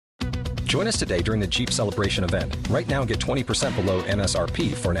Join us today during the Jeep Celebration event. Right now, get 20% below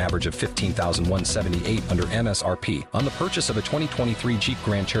MSRP for an average of $15,178 under MSRP on the purchase of a 2023 Jeep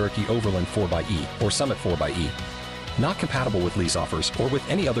Grand Cherokee Overland 4xE or Summit 4xE. Not compatible with lease offers or with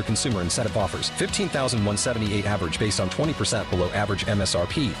any other consumer incentive offers. $15,178 average based on 20% below average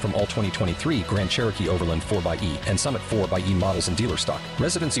MSRP from all 2023 Grand Cherokee Overland 4xE and Summit 4xE models in dealer stock.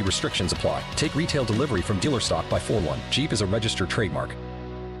 Residency restrictions apply. Take retail delivery from dealer stock by 4/1. Jeep is a registered trademark.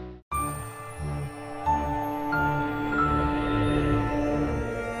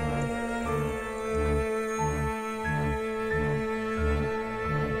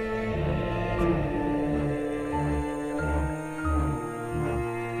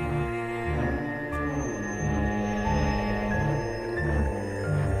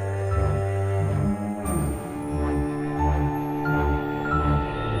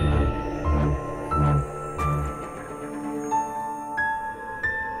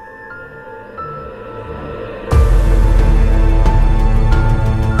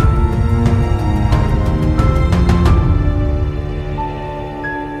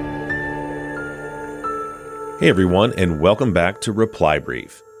 Hey everyone, and welcome back to Reply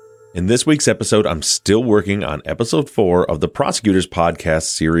Brief. In this week's episode, I'm still working on episode 4 of the Prosecutors podcast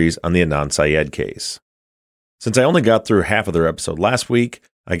series on the Adnan Syed case. Since I only got through half of their episode last week,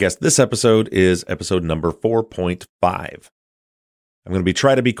 I guess this episode is episode number 4.5. I'm going to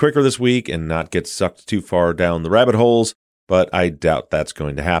try to be quicker this week and not get sucked too far down the rabbit holes, but I doubt that's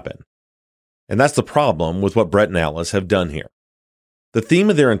going to happen. And that's the problem with what Brett and Alice have done here. The theme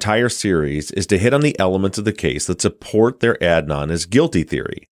of their entire series is to hit on the elements of the case that support their Adnan is guilty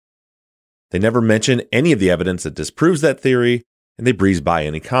theory. They never mention any of the evidence that disproves that theory, and they breeze by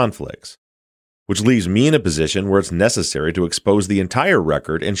any conflicts, which leaves me in a position where it's necessary to expose the entire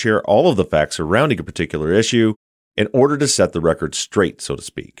record and share all of the facts surrounding a particular issue in order to set the record straight, so to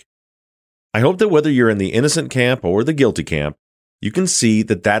speak. I hope that whether you're in the innocent camp or the guilty camp, you can see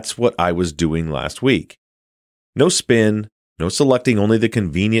that that's what I was doing last week. No spin, no selecting only the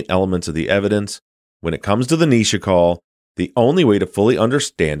convenient elements of the evidence. When it comes to the Nisha call, the only way to fully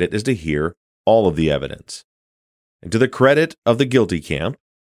understand it is to hear all of the evidence. And to the credit of the guilty camp,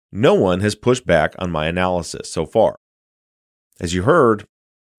 no one has pushed back on my analysis so far. As you heard,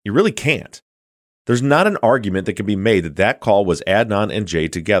 you really can't. There's not an argument that can be made that that call was Adnan and Jay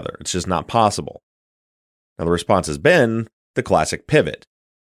together. It's just not possible. Now the response has been the classic pivot.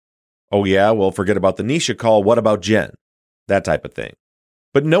 Oh yeah, well forget about the Nisha call, what about Jen? That type of thing.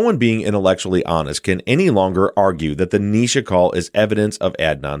 But no one being intellectually honest can any longer argue that the Nisha call is evidence of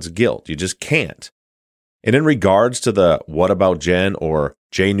Adnan's guilt. You just can't. And in regards to the what about Jen or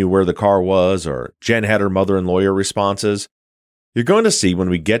Jay knew where the car was or Jen had her mother and lawyer responses, you're going to see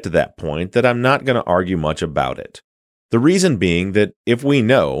when we get to that point that I'm not going to argue much about it. The reason being that if we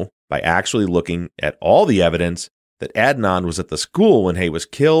know, by actually looking at all the evidence, that Adnan was at the school when Hay was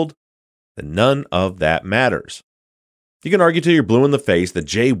killed, then none of that matters. You can argue till you're blue in the face that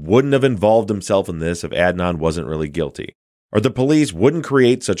Jay wouldn't have involved himself in this if Adnan wasn't really guilty, or the police wouldn't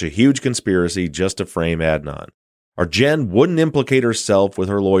create such a huge conspiracy just to frame Adnan, or Jen wouldn't implicate herself with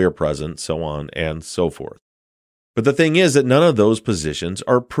her lawyer present, so on and so forth. But the thing is that none of those positions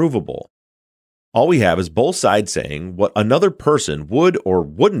are provable. All we have is both sides saying what another person would or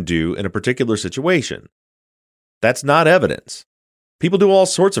wouldn't do in a particular situation. That's not evidence. People do all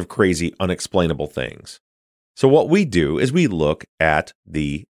sorts of crazy, unexplainable things. So what we do is we look at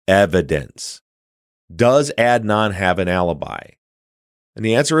the evidence. Does Adnan have an alibi? And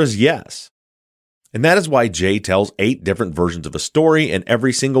the answer is yes. And that is why Jay tells 8 different versions of a story, and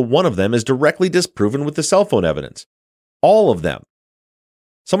every single one of them is directly disproven with the cell phone evidence. All of them.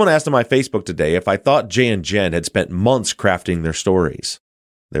 Someone asked on my Facebook today if I thought Jay and Jen had spent months crafting their stories.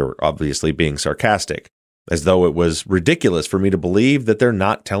 They were obviously being sarcastic, as though it was ridiculous for me to believe that they're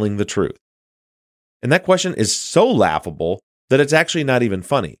not telling the truth. And that question is so laughable that it's actually not even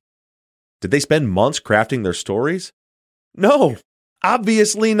funny. Did they spend months crafting their stories? No,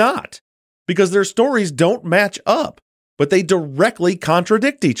 obviously not, because their stories don't match up, but they directly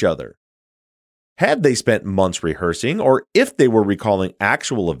contradict each other. Had they spent months rehearsing, or if they were recalling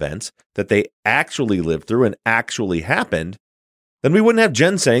actual events that they actually lived through and actually happened, then we wouldn't have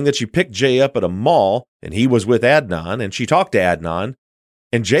Jen saying that she picked Jay up at a mall and he was with Adnan and she talked to Adnan,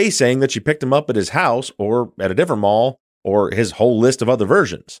 and Jay saying that she picked him up at his house or at a different mall or his whole list of other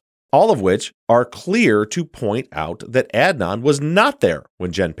versions, all of which are clear to point out that Adnan was not there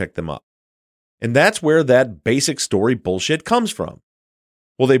when Jen picked them up. And that's where that basic story bullshit comes from.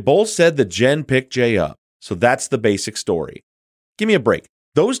 Well, they both said that Jen picked Jay up, so that's the basic story. Give me a break.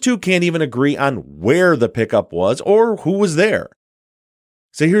 Those two can't even agree on where the pickup was or who was there.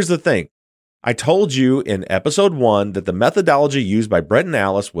 So here's the thing. I told you in episode 1 that the methodology used by Brett and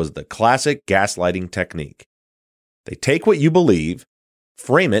Alice was the classic gaslighting technique. They take what you believe,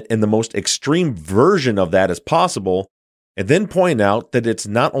 frame it in the most extreme version of that as possible, and then point out that it's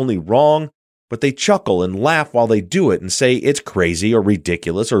not only wrong, but they chuckle and laugh while they do it and say it's crazy or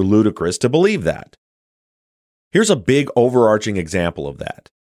ridiculous or ludicrous to believe that. Here's a big overarching example of that.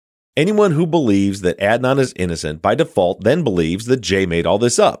 Anyone who believes that Adnan is innocent by default then believes that Jay made all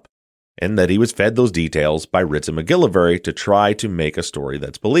this up, and that he was fed those details by Ritz and McGillivray to try to make a story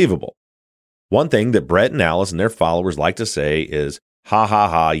that's believable. One thing that Brett and Alice and their followers like to say is, ha ha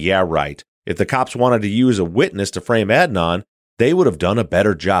ha, yeah right. If the cops wanted to use a witness to frame Adnan, they would have done a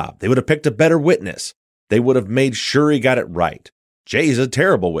better job. They would have picked a better witness. They would have made sure he got it right. Jay's a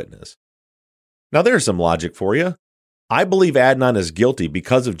terrible witness. Now there's some logic for you. I believe Adnan is guilty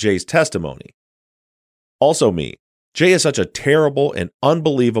because of Jay's testimony. Also me. Jay is such a terrible and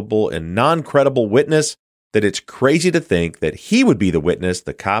unbelievable and non-credible witness that it's crazy to think that he would be the witness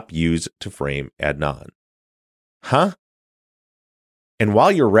the cop used to frame Adnan. Huh? And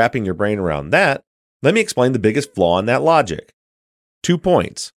while you're wrapping your brain around that, let me explain the biggest flaw in that logic. 2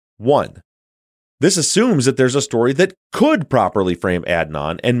 points. 1. This assumes that there's a story that could properly frame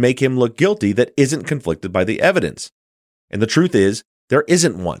Adnan and make him look guilty that isn't conflicted by the evidence. And the truth is, there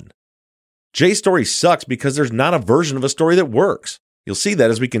isn't one. Jay's story sucks because there's not a version of a story that works. You'll see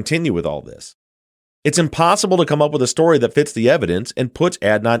that as we continue with all this. It's impossible to come up with a story that fits the evidence and puts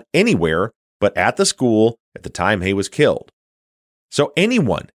Adnan anywhere but at the school at the time Hay was killed. So any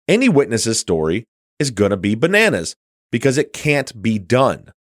witness's story is going to be bananas because it can't be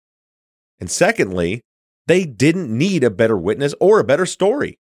done. And secondly, they didn't need a better witness or a better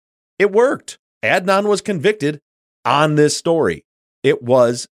story. It worked. Adnan was convicted on this story. It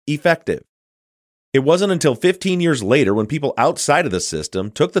was effective. It wasn't until 15 years later when people outside of the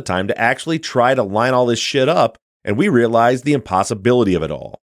system took the time to actually try to line all this shit up, and we realized the impossibility of it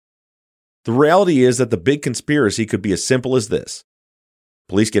all. The reality is that the big conspiracy could be as simple as this.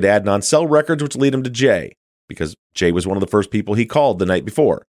 Police get Adnan's cell records, which lead him to Jay, because Jay was one of the first people he called the night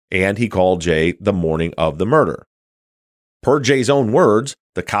before, and he called Jay the morning of the murder. Per Jay's own words,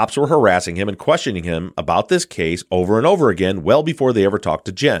 the cops were harassing him and questioning him about this case over and over again well before they ever talked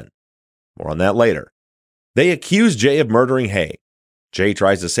to Jen. More on that later. They accuse Jay of murdering Hay. Jay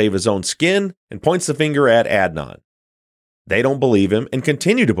tries to save his own skin and points the finger at Adnan. They don't believe him and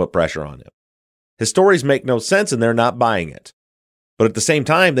continue to put pressure on him. His stories make no sense and they're not buying it. But at the same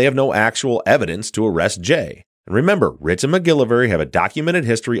time, they have no actual evidence to arrest Jay. And remember, Ritz and McGillivray have a documented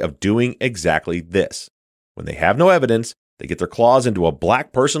history of doing exactly this. When they have no evidence, they get their claws into a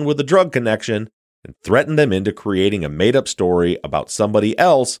black person with a drug connection and threaten them into creating a made-up story about somebody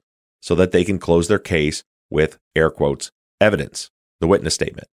else so that they can close their case with, air quotes, evidence, the witness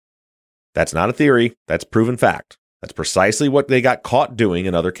statement. That's not a theory, that's proven fact. That's precisely what they got caught doing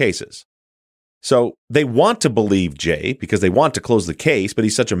in other cases. So they want to believe Jay because they want to close the case, but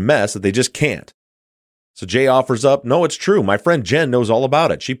he's such a mess that they just can't. So Jay offers up, no, it's true, my friend Jen knows all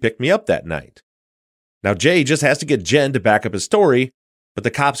about it. She picked me up that night. Now Jay just has to get Jen to back up his story, but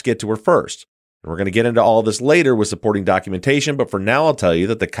the cops get to her first. And we're going to get into all this later with supporting documentation, but for now I'll tell you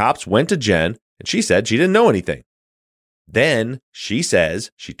that the cops went to Jen and she said she didn't know anything. Then she says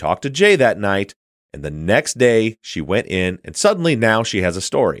she talked to Jay that night, and the next day she went in and suddenly now she has a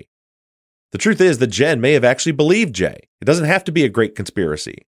story. The truth is that Jen may have actually believed Jay. It doesn't have to be a great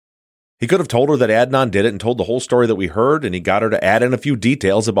conspiracy. He could have told her that Adnan did it and told the whole story that we heard, and he got her to add in a few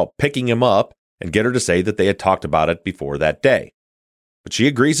details about picking him up and get her to say that they had talked about it before that day. But she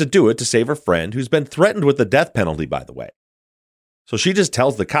agrees to do it to save her friend, who's been threatened with the death penalty, by the way. So she just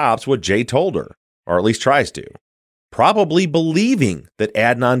tells the cops what Jay told her, or at least tries to, probably believing that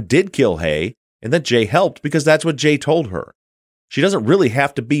Adnan did kill Hay and that Jay helped because that's what Jay told her. She doesn't really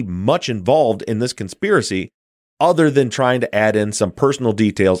have to be much involved in this conspiracy other than trying to add in some personal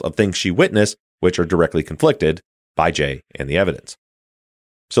details of things she witnessed, which are directly conflicted by Jay and the evidence.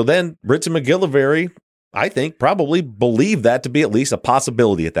 So then Ritz and McGillivray, I think, probably believe that to be at least a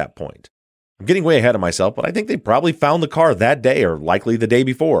possibility at that point. I'm getting way ahead of myself, but I think they probably found the car that day or likely the day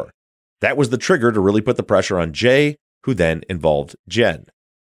before. That was the trigger to really put the pressure on Jay, who then involved Jen.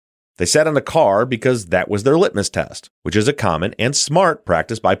 They sat in a car because that was their litmus test, which is a common and smart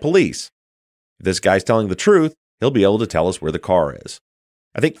practice by police. If this guy's telling the truth, he'll be able to tell us where the car is.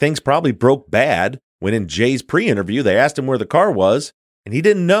 I think things probably broke bad when in Jay's pre-interview they asked him where the car was, and he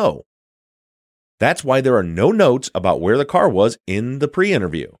didn't know. That's why there are no notes about where the car was in the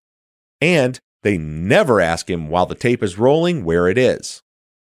pre-interview. And they never ask him while the tape is rolling where it is.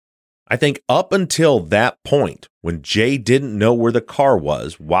 I think up until that point, when Jay didn't know where the car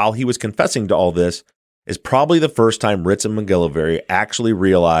was while he was confessing to all this, is probably the first time Ritz and McGillivray actually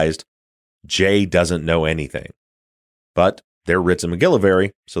realized Jay doesn't know anything. But they're Ritz and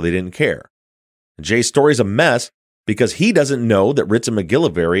McGillivray, so they didn't care. And Jay's story's a mess because he doesn't know that Ritz and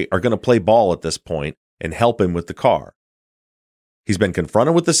McGillivray are going to play ball at this point and help him with the car. He's been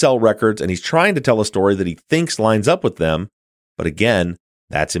confronted with the cell records, and he's trying to tell a story that he thinks lines up with them, but again,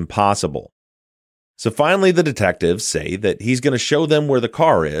 that's impossible. So finally, the detectives say that he's going to show them where the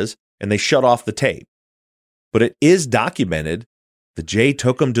car is, and they shut off the tape. But it is documented that Jay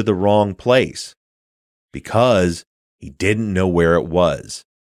took him to the wrong place because he didn't know where it was.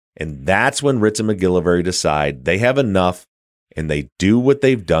 And that's when Ritz and McGillivray decide they have enough, and they do what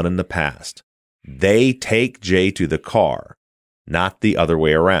they've done in the past. They take Jay to the car, not the other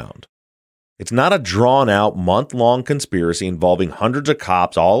way around. It's not a drawn-out, month-long conspiracy involving hundreds of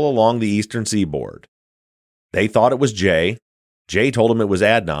cops all along the eastern seaboard. They thought it was Jay. Jay told him it was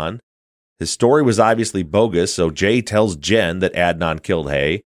Adnan. His story was obviously bogus, so Jay tells Jen that Adnan killed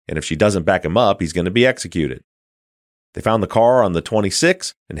Hay, and if she doesn't back him up, he's going to be executed. They found the car on the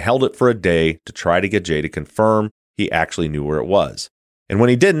 26th and held it for a day to try to get Jay to confirm he actually knew where it was. And when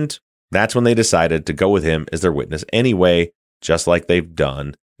he didn't, that's when they decided to go with him as their witness anyway, just like they've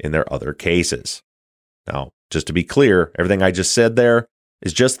done in their other cases. Now, just to be clear, everything I just said there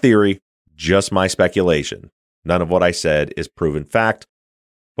is just theory, just my speculation. None of what I said is proven fact.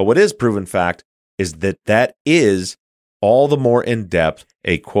 But what is proven fact is that is all the more in-depth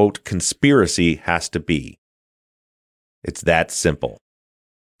a, quote, conspiracy has to be. It's that simple.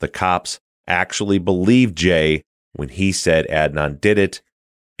 The cops actually believed Jay when he said Adnan did it,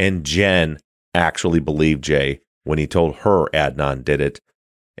 and Jen actually believed Jay when he told her Adnan did it.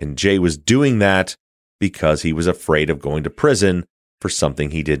 And Jay was doing that because he was afraid of going to prison for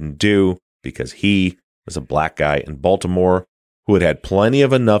something he didn't do, because he was a black guy in Baltimore who had had plenty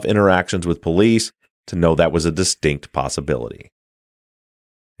of enough interactions with police to know that was a distinct possibility.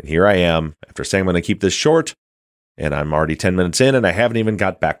 And here I am, after saying I'm going to keep this short, and I'm already 10 minutes in, and I haven't even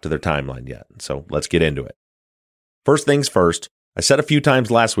got back to their timeline yet. So let's get into it. First things first, I said a few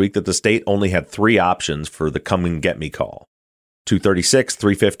times last week that the state only had 3 options for the come and get me call: 236,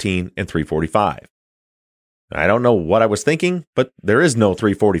 315, and 345. I don't know what I was thinking, but there is no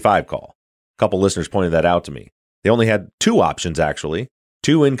 345 call. A couple listeners pointed that out to me. They only had 2 options, actually,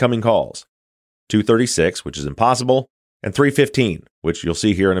 2 incoming calls: 236, which is impossible, and 315, which you'll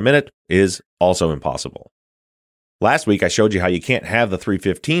see here in a minute, is also impossible. Last week, I showed you how you can't have the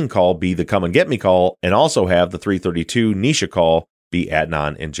 315 call be the come and get me call and also have the 332 Nisha call be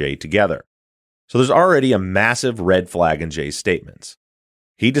Adnan and Jay together. So there's already a massive red flag in Jay's statements.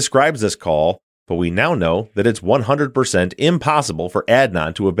 He describes this call, but we now know that it's 100% impossible for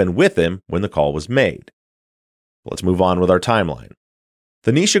Adnan to have been with him when the call was made. Let's move on with our timeline.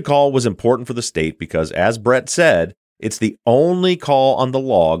 The Nisha call was important for the state because, as Brett said, it's the only call on the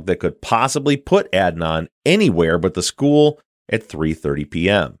log that could possibly put Adnan anywhere but the school at 3:30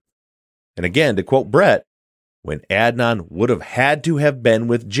 p.m. And again, to quote Brett, when Adnan would have had to have been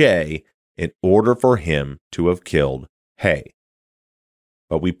with Jay in order for him to have killed Hay.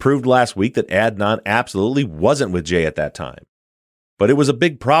 But we proved last week that Adnan absolutely wasn't with Jay at that time. But it was a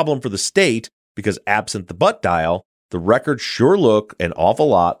big problem for the state because absent the butt dial, the records sure look an awful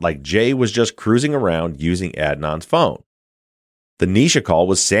lot like Jay was just cruising around using Adnan's phone. The Nisha call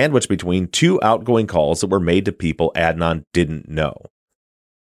was sandwiched between 2 outgoing calls that were made to people Adnan didn't know.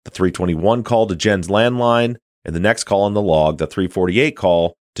 The 321 call to Jen's landline, and the next call on the log, the 348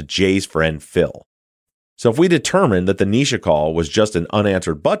 call to Jay's friend Phil. So if we determine that the Nisha call was just an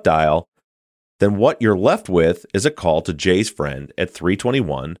unanswered butt dial, then what you're left with is a call to Jay's friend at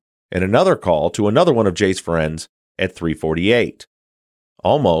 321 and another call to another one of Jay's friends at 348.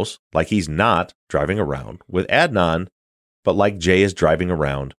 Almost like he's not driving around with Adnan, but like Jay is driving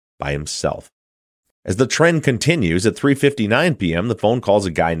around by himself. As the trend continues, at 3:59 p.m., the phone calls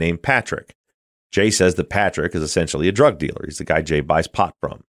a guy named Patrick. Jay says that Patrick is essentially a drug dealer. He's the guy Jay buys pot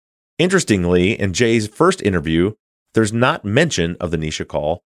from. Interestingly, in Jay's first interview, there's not mention of the Nisha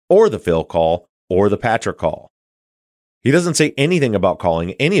call or the Phil call or the Patrick call. He doesn't say anything about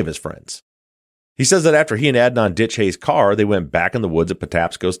calling any of his friends. He says that after he and Adnan ditched Hay's car, they went back in the woods at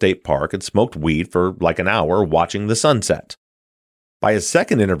Patapsco State Park and smoked weed for like an hour watching the sunset. By his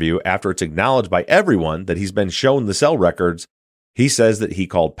second interview, after it's acknowledged by everyone that he's been shown the cell records, he says that he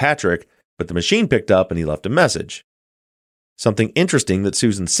called Patrick, but the machine picked up and he left a message. Something interesting that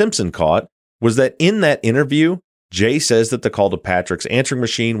Susan Simpson caught was that in that interview, Jay says that the call to Patrick's answering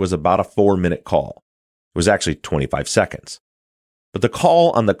machine was about a 4-minute call. It was actually 25 seconds. but the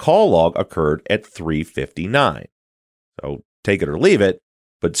call on the call log occurred at 3:59. So take it or leave it,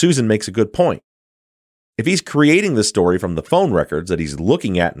 but Susan makes a good point. If he's creating the story from the phone records that he's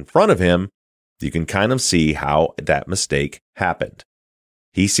looking at in front of him, you can kind of see how that mistake happened.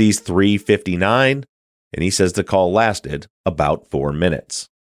 He sees 3:59, and he says the call lasted about 4 minutes.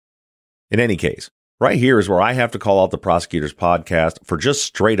 In any case, right here is where I have to call out the Prosecutors podcast for just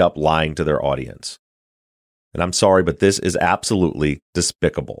straight up lying to their audience. And I'm sorry, but this is absolutely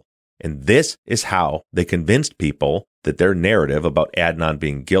despicable. And this is how they convinced people that their narrative about Adnan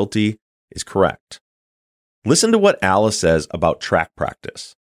being guilty is correct. Listen to what Alice says about track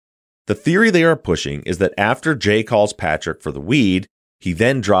practice. The theory they are pushing is that after Jay calls Patrick for the weed, he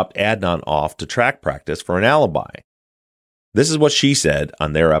then dropped Adnan off to track practice for an alibi. This is what she said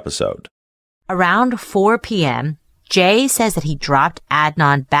on their episode. Around 4 p.m., Jay says that he dropped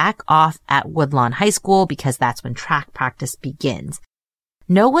Adnan back off at Woodlawn High School because that's when track practice begins.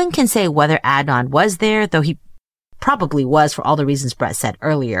 No one can say whether Adnan was there, though he probably was for all the reasons Brett said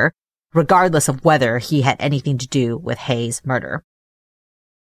earlier, regardless of whether he had anything to do with Hayes' murder.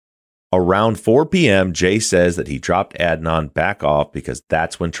 Around 4 p.m., Jay says that he dropped Adnan back off because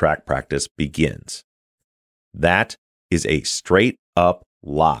that's when track practice begins. That is a straight up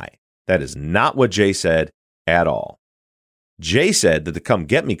lie. That is not what Jay said at all. Jay said that the come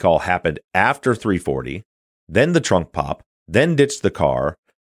get me call happened after 3:40, then the trunk pop, then ditched the car.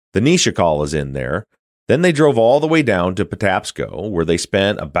 The Nisha call is in there. Then they drove all the way down to Patapsco, where they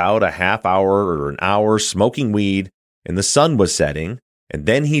spent about a half hour or an hour smoking weed, and the sun was setting, and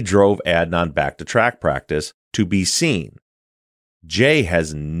then he drove Adnan back to track practice to be seen. Jay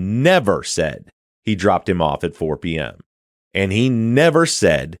has never said he dropped him off at 4 p.m., and he never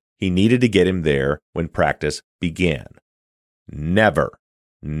said he needed to get him there when practice began. Never.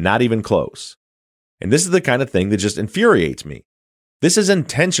 Not even close. And this is the kind of thing that just infuriates me. This is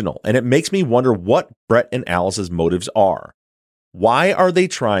intentional, and it makes me wonder what Brett and Alice's motives are. Why are they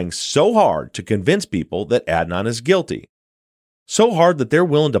trying so hard to convince people that Adnan is guilty? So hard that they're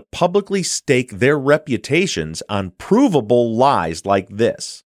willing to publicly stake their reputations on provable lies like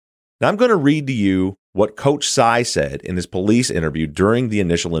this. Now I'm going to read to you what Coach Sy said in his police interview during the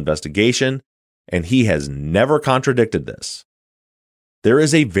initial investigation, and he has never contradicted this. There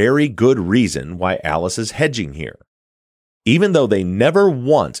is a very good reason why Alice is hedging here. Even though they never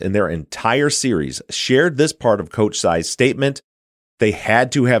once in their entire series shared this part of Coach Sy's statement, they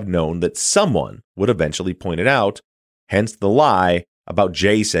had to have known that someone would eventually point it out, hence the lie about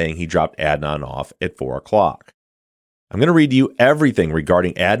Jay saying he dropped Adnan off at 4 o'clock. I'm going to read you everything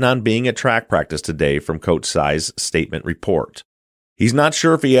regarding Adnan being at track practice today from Coach Sy's statement report. He's not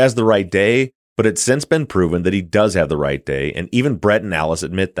sure if he has the right day, but it's since been proven that he does have the right day, and even Brett and Alice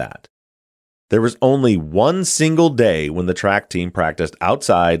admit that. There was only one single day when the track team practiced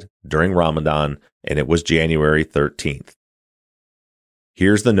outside during Ramadan, and it was January 13th.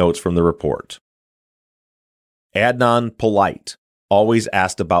 Here's the notes from the report. Adnan polite, always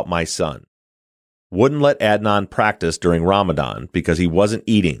asked about my son. Wouldn't let Adnan practice during Ramadan because he wasn't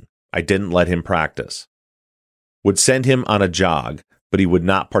eating. I didn't let him practice. Would send him on a jog, but he would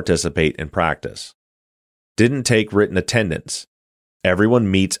not participate in practice. Didn't take written attendance. Everyone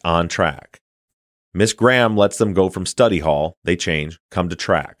meets on track. Miss Graham lets them go from study hall, they change, come to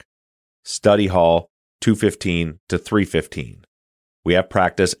track. Study hall, 2:15 to 3:15. We have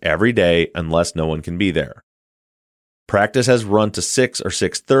practice every day unless no one can be there. Practice has run to 6 or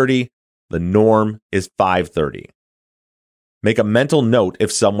 6:30. The norm is 5:30. Make a mental note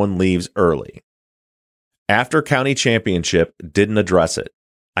if someone leaves early. After county championship, didn't address it.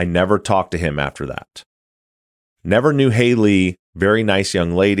 I never talked to him after that. Never knew Haley, very nice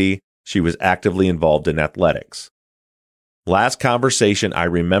young lady. She was actively involved in athletics. Last conversation I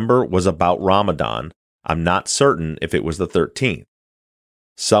remember was about Ramadan. I'm not certain if it was the 13th.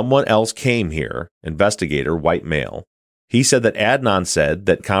 Someone else came here, investigator, white male. He said that Adnan said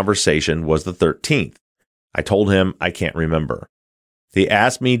that conversation was the 13th. I told him I can't remember. He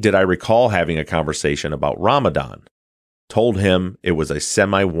asked me, did I recall having a conversation about Ramadan? Told him it was a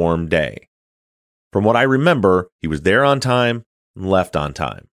semi-warm day. From what I remember, he was there on time and left on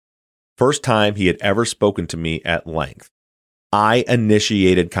time. First time he had ever spoken to me at length. I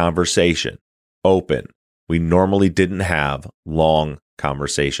initiated conversation. Open. We normally didn't have long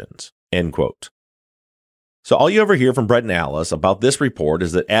conversations. End quote. So all you ever hear from Brett and Alice about this report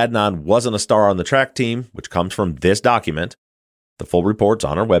is that Adnan wasn't a star on the track team, which comes from this document. The full report's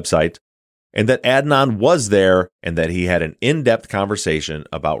on our website. And that Adnan was there and that he had an in-depth conversation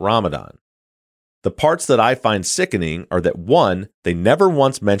about Ramadan. The parts that I find sickening are that 1, they never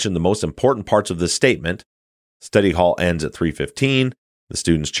once mentioned the most important parts of this statement. Study hall ends at 3:15. The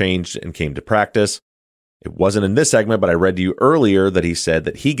students changed and came to practice. It wasn't in this segment, but I read to you earlier that he said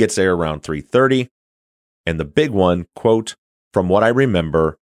that he gets there around 3:30. And the big one, quote, "From what I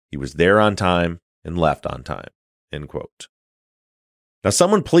remember, he was there on time and left on time," end quote. Now,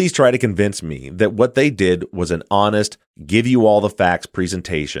 someone please try to convince me that what they did was an honest, give you all the facts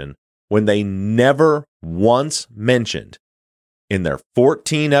presentation when they never once mentioned in their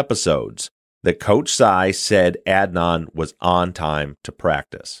 14 episodes that Coach Tsai said Adnan was on time to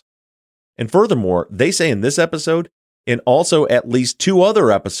practice. And furthermore, they say in this episode, and also at least 2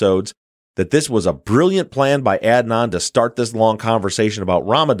 other episodes, that this was a brilliant plan by Adnan to start this long conversation about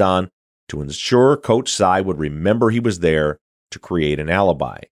Ramadan to ensure Coach Tsai would remember he was there to create an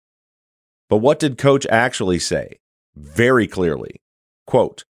alibi. But what did Coach actually say? Very clearly,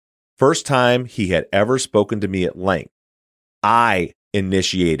 quote, "First time he had ever spoken to me at length. I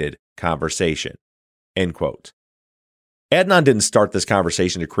initiated conversation," end quote. Adnan didn't start this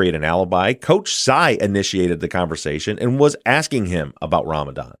conversation to create an alibi. Coach Tsai initiated the conversation and was asking him about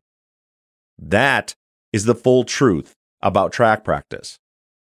Ramadan. That is the full truth about track practice.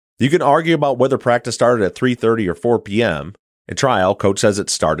 You can argue about whether practice started at 3:30 or 4 p.m. In trial, Coach says it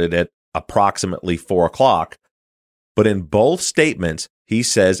started at approximately 4 o'clock. But in both statements, he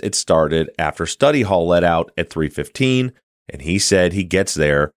says it started after study hall let out at 3:15, and he said he gets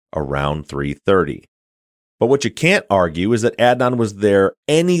there around 3:30. But what you can't argue is that Adnan was there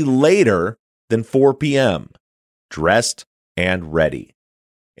any later than 4 p.m., dressed and ready.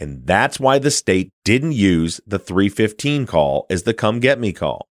 And that's why the state didn't use the 3:15 call as the come get me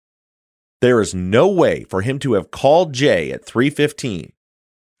call. There is no way for him to have called Jay at 3:15.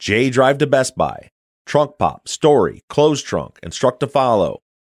 Jay drive to Best Buy, trunk pop, story, clothes trunk, instruct to follow,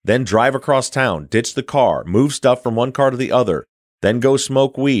 then drive across town, ditch the car, move stuff from one car to the other, then go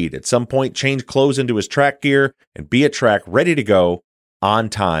smoke weed, at some point change clothes into his track gear, and be at track ready to go on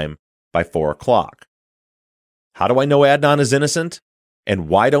time by 4 o'clock. How do I know Adnan is innocent? And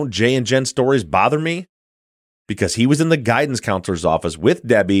why don't Jay and Jen's stories bother me? Because he was in the guidance counselor's office with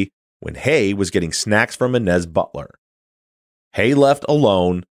Debbie when Hay was getting snacks from Inez Butler. Hay left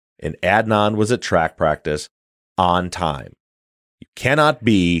alone, and Adnan was at track practice on time. You cannot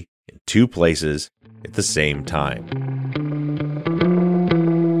be in 2 places at the same time.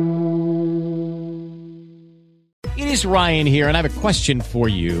 It is Ryan here, and I have a question for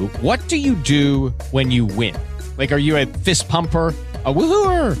you. What do you do when you win? Like, are you a fist pumper, a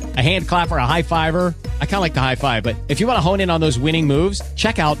woohooer, a hand clapper, a high fiver? I kind of like the high five, but if you want to hone in on those winning moves,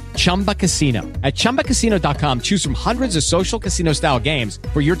 check out Chumba Casino. At ChumbaCasino.com, choose from hundreds of social casino style games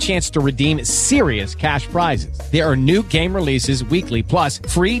for your chance to redeem serious cash prizes. There are new game releases weekly, plus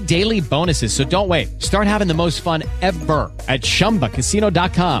free daily bonuses. So don't wait. Start having the most fun ever at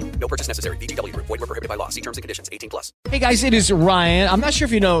ChumbaCasino.com. No purchase necessary. VGW Group. Void where prohibited by law. See terms and conditions. 18+. Hey guys, it is Ryan. I'm not sure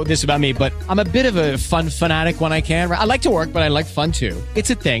if you know this about me, but I'm a bit of a fun fanatic when I can. I like to work, but I like fun too.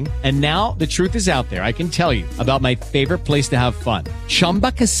 It's a thing. And now the truth is out there. I can tell you about my favorite place to have fun.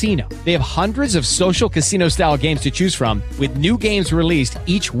 Chumba Casino. They have hundreds of social casino style games to choose from with new games released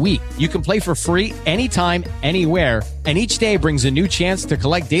each week. You can play for free anytime, anywhere. And each day brings a new chance to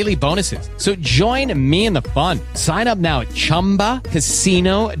collect daily bonuses. So join me in the fun. Sign up now at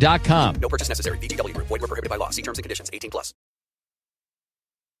ChumbaCasino.com. No purchase necessary. VGW Group. Void where prohibited by law. See terms and conditions. 18+.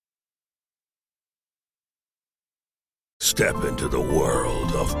 Step into the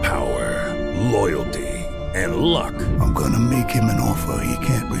world of power, loyalty, and luck. I'm gonna make him an offer he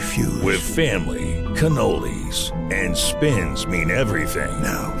can't refuse. With family, cannolis, and spins mean everything.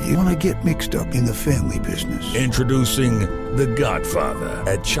 Now, you wanna get mixed up in the family business. Introducing The Godfather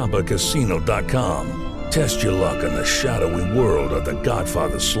at ChumbaCasino.com. Test your luck in the shadowy world of The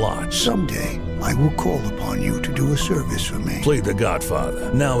Godfather slot. Someday, I will call upon you to do a service for me. Play The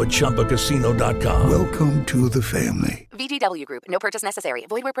Godfather now at ChumbaCasino.com. Welcome to the family. VGW Group. No purchase necessary.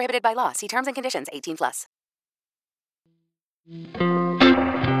 Void where prohibited by law. See terms and conditions. 18+.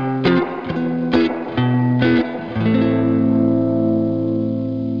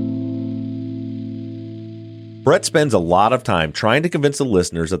 Brett spends a lot of time trying to convince the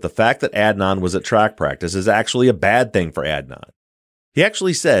listeners that the fact that Adnan was at track practice is actually a bad thing for Adnan. He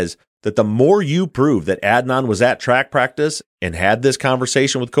actually says that the more you prove that Adnan was at track practice and had this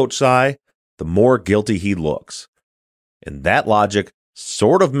conversation with Coach Tsai, the more guilty he looks. And that logic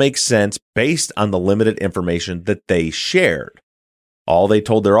sort of makes sense based on the limited information that they shared. All they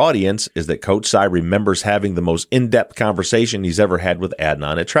told their audience is that Coach Tsai remembers having the most in-depth conversation he's ever had with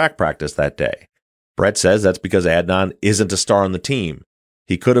Adnan at track practice that day. Brett says that's because Adnan isn't a star on the team.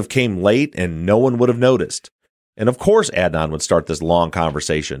 He could have came late and no one would have noticed. And of course Adnan would start this long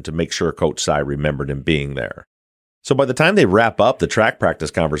conversation to make sure Coach Tsai remembered him being there. So by the time they wrap up the track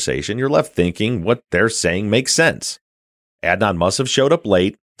practice conversation, you're left thinking what they're saying makes sense. Adnan must have showed up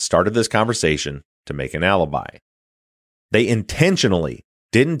late, started this conversation to make an alibi. They intentionally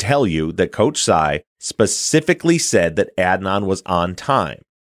didn't tell you that Coach Tsai specifically said that Adnan was on time.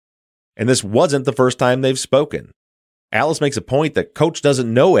 And this wasn't the first time they've spoken. Alice makes a point that Coach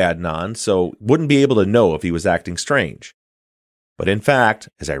doesn't know Adnan, so wouldn't be able to know if he was acting strange. But in fact,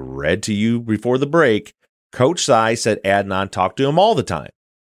 as I read to you before the break, Coach Tsai said Adnan talked to him all the time.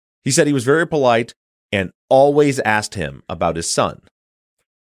 He said he was very polite and always asked him about his son.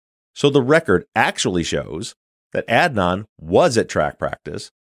 So the record actually shows that Adnan was at track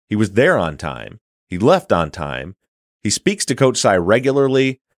practice, he was there on time, he left on time, he speaks to Coach Tsai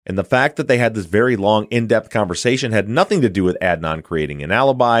regularly, and the fact that they had this very long, in-depth conversation had nothing to do with Adnan creating an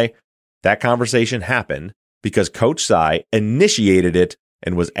alibi. That conversation happened because Coach Tsai initiated it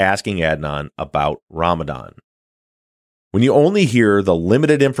and was asking Adnan about Ramadan. When you only hear the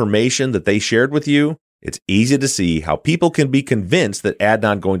limited information that they shared with you, it's easy to see how people can be convinced that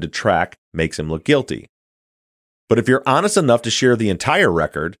Adnan going to track makes him look guilty. But if you're honest enough to share the entire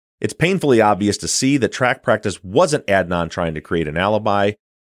record, it's painfully obvious to see that track practice wasn't Adnan trying to create an alibi.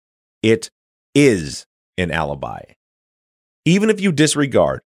 It is an alibi. Even if you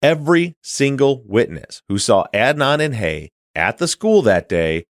disregard every single witness who saw Adnan and Hay at the school that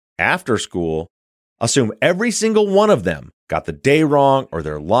day, after school, assume every single one of them got the day wrong or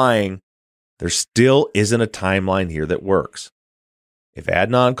they're lying, there still isn't a timeline here that works. If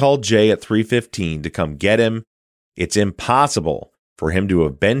Adnan called Jay at 3:15 to come get him, it's impossible for him to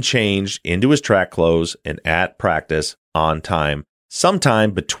have been changed into his track clothes and at practice on time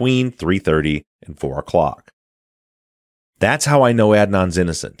sometime between 3:30 and 4 o'clock. That's how I know Adnan's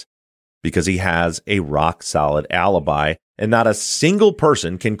innocent, because he has a rock-solid alibi, and not a single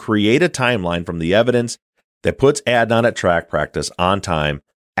person can create a timeline from the evidence that puts Adnan at track practice on time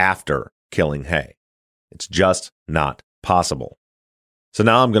after killing Hay. It's just not possible. So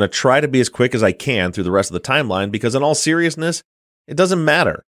now I'm going to try to be as quick as I can through the rest of the timeline, because in all seriousness, it doesn't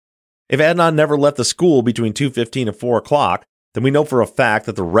matter. If Adnan never left the school between 2:15 and 4 o'clock, then we know for a fact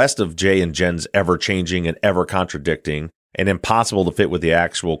that the rest of Jay and Jen's ever-changing and ever-contradicting and impossible to fit with the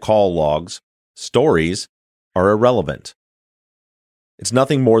actual call logs stories are irrelevant. It's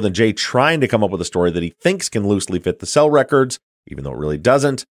nothing more than Jay trying to come up with a story that he thinks can loosely fit the cell records, even though it really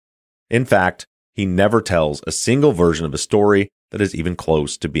doesn't. In fact, he never tells a single version of a story that is even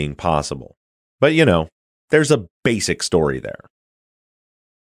close to being possible. But there's a basic story there.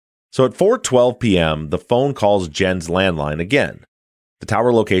 So at 4:12 p.m., the phone calls Jen's landline again. The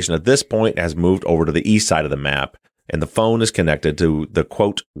tower location at this point has moved over to the east side of the map, and the phone is connected to the,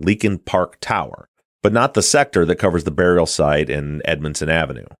 quote, Leakin Park Tower, but not the sector that covers the burial site in Edmondson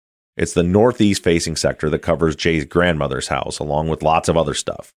Avenue. It's the northeast-facing sector that covers Jay's grandmother's house, along with lots of other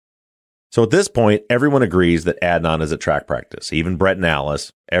stuff. So at this point, everyone agrees that Adnan is at track practice. Even Brett and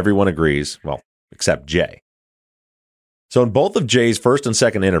Alice, everyone agrees, well, except Jay. So in both of Jay's first and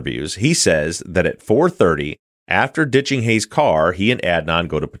second interviews, he says that at 4:30, after ditching Hay's car, he and Adnan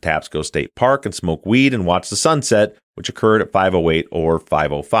go to Patapsco State Park and smoke weed and watch the sunset, which occurred at 5:08 or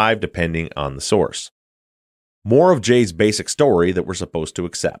 5:05, depending on the source. More of Jay's basic story that we're supposed to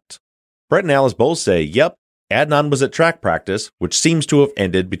accept. Brett and Alice both say, yep, Adnan was at track practice, which seems to have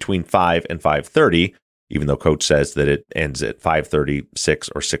ended between 5 and 5:30, even though Coach says that it ends at 5:30, 6,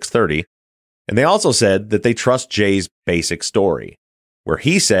 or 6:30. And they also said that they trust Jay's basic story, where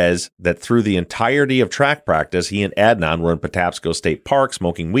he says that through the entirety of track practice, he and Adnan were in Patapsco State Park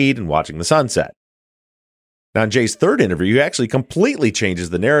smoking weed and watching the sunset. Now, in Jay's third interview, he actually completely changes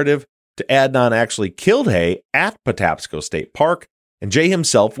the narrative to Adnan actually killed Hay at Patapsco State Park, and Jay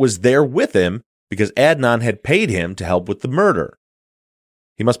himself was there with him because Adnan had paid him to help with the murder.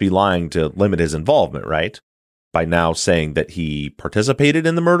 He must be lying to limit his involvement, right? By now saying that he participated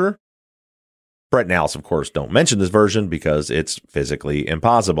in the murder? Brett and Alice, of course, don't mention this version because it's physically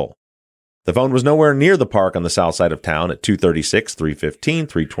impossible. The phone was nowhere near the park on the south side of town at 2:36, 3:15,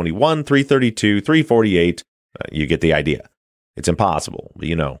 3:21, 3:32, 3:48. You get the idea. It's impossible,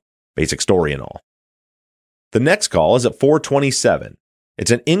 but basic story and all. The next call is at 4:27.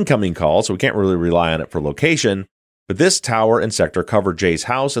 It's an incoming call, so we can't really rely on it for location, but this tower and sector cover Jay's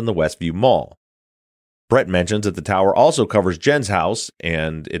house and the Westview Mall. Brett mentions that the tower also covers Jen's house,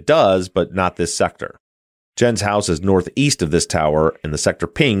 and it does, but not this sector. Jen's house is northeast of this tower, and the sector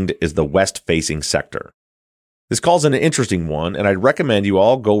pinged is the west-facing sector. This call's an interesting one, and I'd recommend you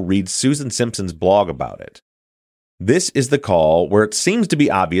all go read Susan Simpson's blog about it. This is the call where it seems to be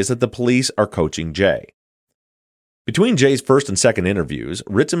obvious that the police are coaching Jay. Between Jay's first and second interviews,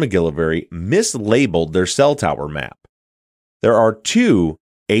 Ritz and McGillivray mislabeled their cell tower map. There are two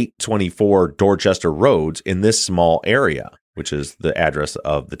 824 Dorchester roads in this small area, which is the address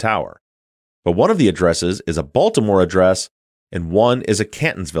of the tower. But one of the addresses is a Baltimore address and one is a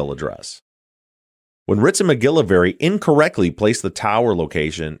Cantonsville address. When Ritz and McGillivray incorrectly placed the tower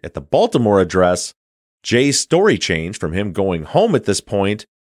location at the Baltimore address, Jay's story changed from him going home at this point,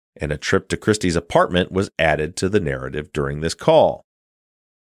 and a trip to Christie's apartment was added to the narrative during this call.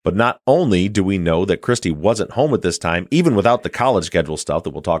 But not only do we know that Christie wasn't home at this time, even without the college schedule stuff that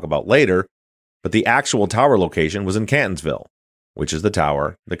we'll talk about later, but the actual tower location was in Cantonsville, which is the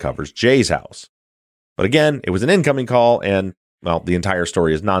tower that covers Jay's house. But again, it was an incoming call, and, well, the entire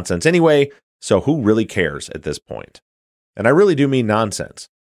story is nonsense anyway, so who really cares at this point? And I really do mean nonsense.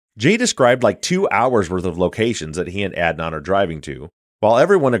 Jay described like 2 hours worth of locations that he and Adnan are driving to, while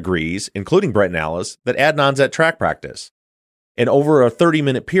everyone agrees, including Brett and Alice, that Adnan's at track practice. And over a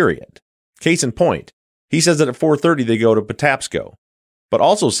 30-minute period. Case in point, he says that at 4:30 they go to Patapsco, but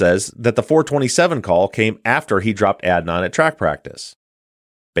also says that the 4:27 call came after he dropped Adnan at track practice.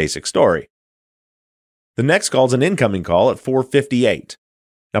 Basic story. The next call is an incoming call at 4:58.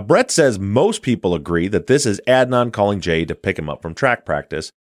 Now, Brett says most people agree that this is Adnan calling Jay to pick him up from track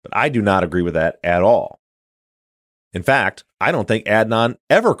practice, but I do not agree with that at all. In fact, I don't think Adnan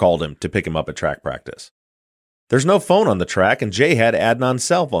ever called him to pick him up at track practice. There's no phone on the track, and Jay had Adnan's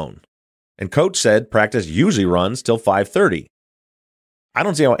cell phone. And Coach said practice usually runs till 5:30. I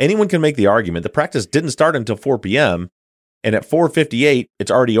don't see how anyone can make the argument that practice didn't start until 4 p.m., and at 4:58,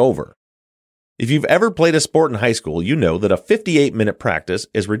 it's already over. If you've ever played a sport in high school, you know that a 58-minute practice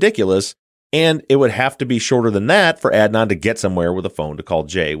is ridiculous, and it would have to be shorter than that for Adnan to get somewhere with a phone to call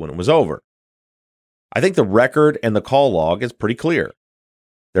Jay when it was over. I think the record and the call log is pretty clear.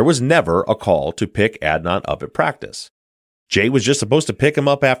 There was never a call to pick Adnan up at practice. Jay was just supposed to pick him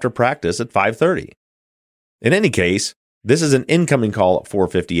up after practice at 5:30. In any case, this is an incoming call at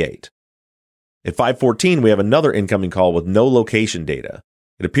 4:58. At 5:14, we have another incoming call with no location data.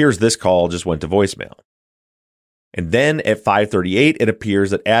 It appears this call just went to voicemail. And then at 5:38, it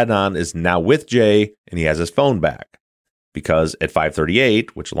appears that Adnan is now with Jay and he has his phone back. Because at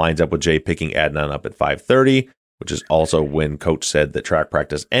 5:38, which lines up with Jay picking Adnan up at 5:30, which is also when Coach said that track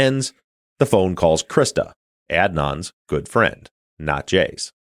practice ends, the phone calls Krista, Adnan's good friend, not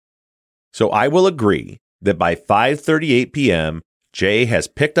Jay's. So I will agree that by 5:38 p.m., Jay has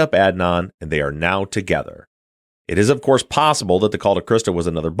picked up Adnan and they are now together. It is, of course, possible that the call to Krista was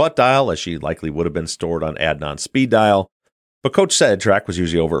another butt dial, as she likely would have been stored on Adnan's speed dial. But Coach said track was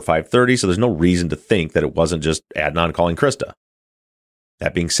usually over at 5:30, so there's no reason to think that it wasn't just Adnan calling Krista.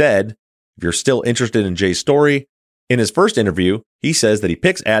 That being said, if you're still interested in Jay's story, in his first interview, he says that he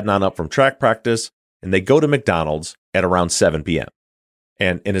picks Adnan up from track practice and they go to McDonald's at around 7 p.m.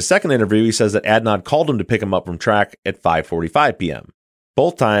 And in his second interview, he says that Adnan called him to pick him up from track at 5:45 p.m.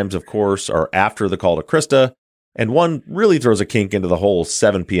 Both times, of course, are after the call to Krista, and one really throws a kink into the whole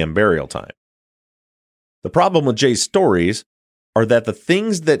 7 p.m. burial time. The problem with Jay's stories are that the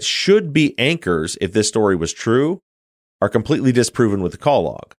things that should be anchors if this story was true are completely disproven with the call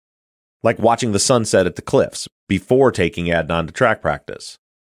log, like watching the sunset at the cliffs before taking Adnan to track practice.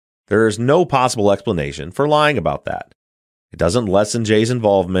 There is no possible explanation for lying about that. It doesn't lessen Jay's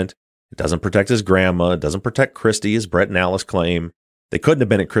involvement. It doesn't protect his grandma. It doesn't protect Christy, as Brett and Alice claim. They couldn't have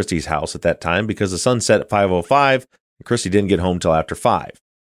been at Christy's house at that time because the sun set at 5:05 and Christy didn't get home till after 5.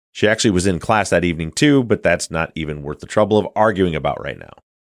 She actually was in class that evening too, but that's not even worth the trouble of arguing about right now.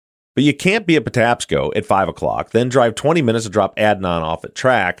 But you can't be at Patapsco at 5 o'clock, then drive 20 minutes to drop Adnan off at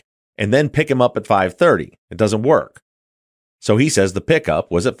track, and then pick him up at 5:30. It doesn't work. So he says the pickup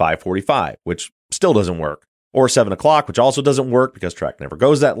was at 5:45, which still doesn't work. Or 7 o'clock, which also doesn't work because track never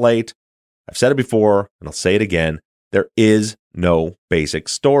goes that late. I've said it before, and I'll say it again. There is no basic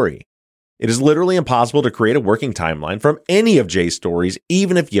story. It is literally impossible to create a working timeline from any of Jay's stories,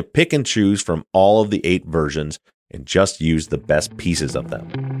 even if you pick and choose from all of the 8 versions and just use the best pieces of them.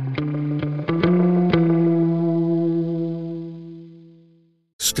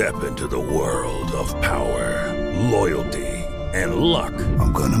 Step into the world of power, loyalty, and luck.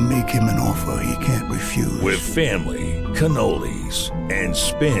 I'm gonna make him an offer he can't refuse. With family, cannolis, and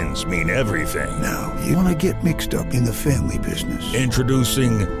spins mean everything. Now, you wanna get mixed up in the family business.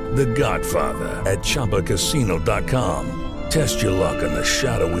 Introducing The Godfather at ChumbaCasino.com. Test your luck in the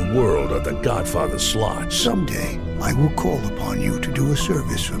shadowy world of The Godfather slot. Someday, I will call upon you to do a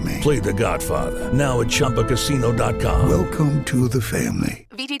service for me. Play The Godfather now at ChumbaCasino.com. Welcome to the family.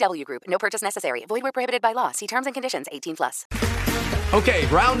 VGW Group. No purchase necessary. Void where prohibited by law. See terms and conditions. 18+. Okay,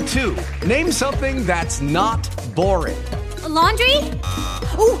 round two. Name something that's not boring. A laundry?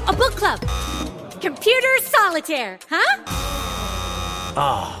 Ooh, a book club. Computer solitaire, huh?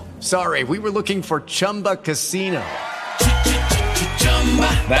 Ah, sorry, we were looking for Chumba Casino.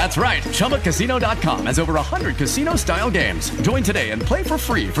 That's right, ChumbaCasino.com has over 100 casino-style games. Join today and play for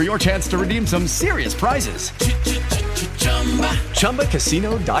free for your chance to redeem some serious prizes.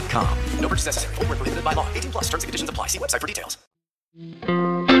 ChumbaCasino.com. No purchase necessary. Void where prohibited by law. 18 plus terms and conditions apply. See website for details.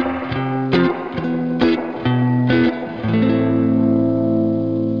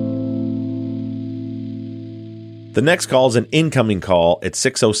 The next call is an incoming call at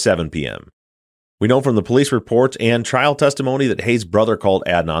 6:07 p.m. We know from the police reports and trial testimony that Hay's brother called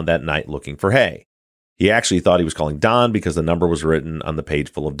Adnan that night looking for Hay. He actually thought he was calling Don because the number was written on the page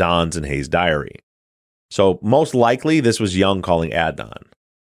full of Don's in Hay's diary. So most likely this was Young calling Adnan.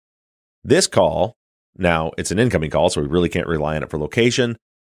 This call, now it's an incoming call, so we really can't rely on it for location,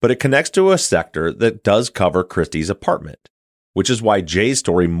 but it connects to a sector that does cover Christie's apartment, which is why Jay's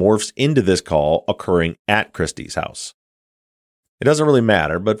story morphs into this call occurring at Christie's house. It doesn't really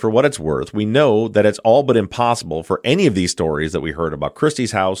matter, but for what it's worth, we know that it's all but impossible for any of these stories that we heard about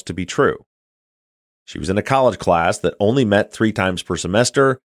Christie's house to be true. She was in a college class that only met 3 times per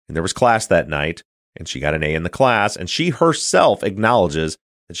semester, and there was class that night, and she got an A in the class, and she herself acknowledges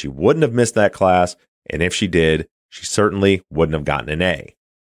that she wouldn't have missed that class, and if she did, she certainly wouldn't have gotten an A.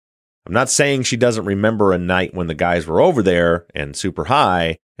 I'm not saying she doesn't remember a night when the guys were over there and super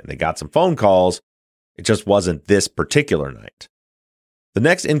high, and they got some phone calls. It just wasn't this particular night. The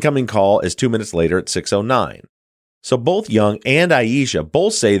next incoming call is 2 minutes later at 6:09. So both Young and Aisha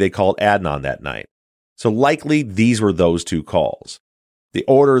both say they called Adnan that night. So likely these were those 2 calls. The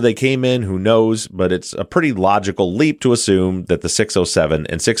order they came in, who knows, but it's a pretty logical leap to assume that the 6:07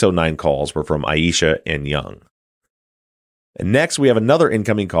 and 6:09 calls were from Aisha and Young. And next we have another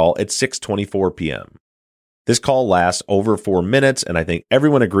incoming call at 6:24 p.m. This call lasts over 4 minutes, and I think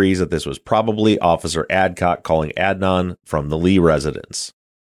everyone agrees that this was probably Officer Adcock calling Adnan from the Lee residence.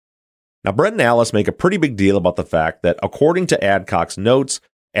 Now, Brett and Alice make a pretty big deal about the fact that, according to Adcock's notes,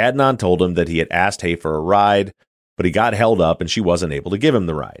 Adnan told him that he had asked Hay for a ride, but he got held up and she wasn't able to give him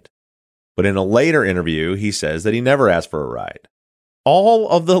the ride. But in a later interview, he says that he never asked for a ride. All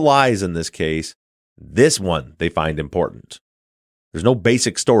of the lies in this case, this one they find important. There's no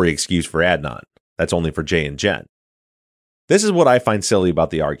basic story excuse for Adnan. That's only for Jay and Jen. This is what I find silly about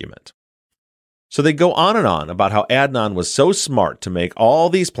the argument. So they go on and on about how Adnan was so smart to make all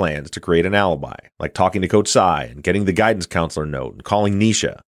these plans to create an alibi, like talking to Coach Sai and getting the guidance counselor note and calling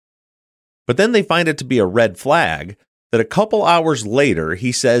Nisha. But then they find it to be a red flag that a couple hours later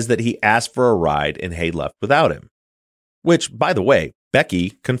he says that he asked for a ride and Hay left without him. Which, by the way,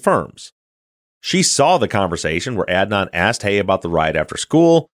 Becky confirms. She saw the conversation where Adnan asked Hay about the ride after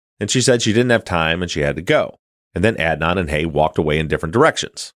school, and she said she didn't have time and she had to go. And then Adnan and Hay walked away in different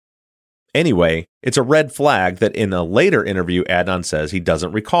directions. Anyway, it's a red flag that in a later interview, Adnan says he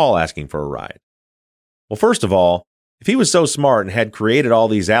doesn't recall asking for a ride. Well, first of all, if he was so smart and had created all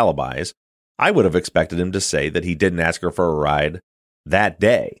these alibis, I would have expected him to say that he didn't ask her for a ride that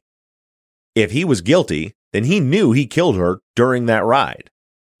day. If he was guilty, then he knew he killed her during that ride.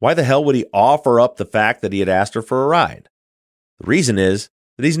 Why the hell would he offer up the fact that he had asked her for a ride? The reason is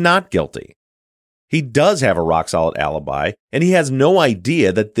that he's not guilty. He does have a rock-solid alibi, and he has no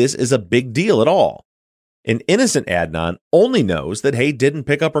idea that this is a big deal at all. An innocent Adnan only knows that Hay didn't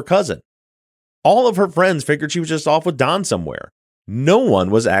pick up her cousin. All of her friends figured she was just off with Don somewhere. No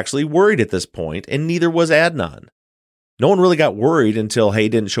one was actually worried at this point, and neither was Adnan. No one really got worried until Hay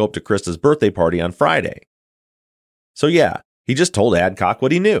didn't show up to Krista's birthday party on Friday. So yeah, he just told Adcock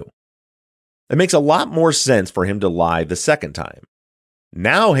what he knew. It makes a lot more sense for him to lie the second time.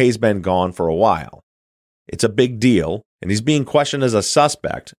 Now Hay's been gone for a while. It's a big deal, and he's being questioned as a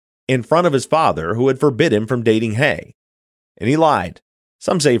suspect in front of his father, who had forbid him from dating Hay. And he lied.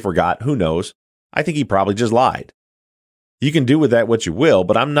 Some say he forgot, who knows. I think he probably just lied. You can do with that what you will,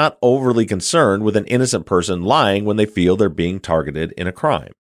 but I'm not overly concerned with an innocent person lying when they feel they're being targeted in a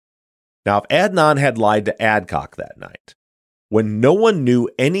crime. Now, if Adnan had lied to Adcock that night, when no one knew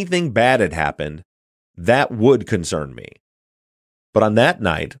anything bad had happened, that would concern me. But on that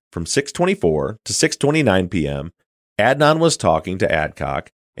night, from 6:24 to 6:29 p.m., Adnan was talking to Adcock,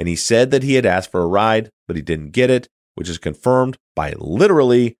 and he said that he had asked for a ride, but he didn't get it, which is confirmed by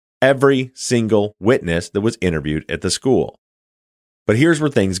literally every single witness that was interviewed at the school. But here's where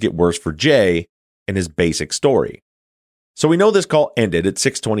things get worse for Jay and his basic story. So we know this call ended at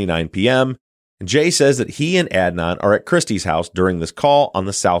 6:29 p.m., and Jay says that he and Adnan are at Christie's house during this call on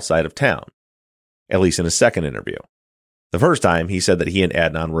the south side of town, at least in his second interview. The first time, he said that he and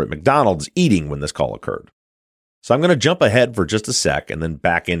Adnan were at McDonald's eating when this call occurred. So I'm going to jump ahead for just a sec and then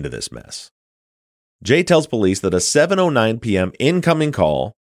back into this mess. Jay tells police that a 7:09 p.m. incoming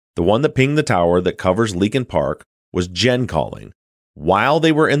call, the one that pinged the tower that covers Leakin Park, was Jen calling while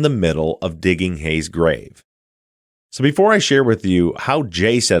they were in the middle of digging Hayes' grave. So before I share with you how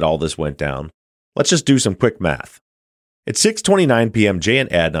Jay said all this went down, let's just do some quick math. At 6:29 p.m., Jay and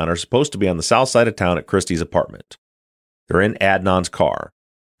Adnan are supposed to be on the south side of town at Christie's apartment. They're in Adnan's car.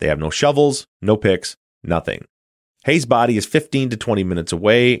 They have no shovels, no picks, nothing. Hayes' body is 15 to 20 minutes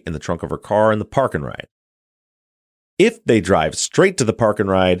away in the trunk of her car in the park and ride. If they drive straight to the park and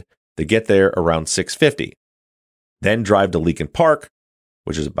ride, they get there around 6:50. Then drive to Leakin Park,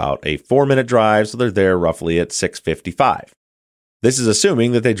 which is about a 4-minute drive, so they're there roughly at 6:55. This is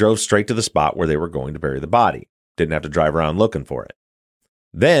assuming that they drove straight to the spot where they were going to bury the body. Didn't have to drive around looking for it.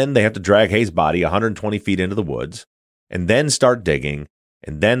 Then they have to drag Hayes' body 120 feet into the woods, and then start digging,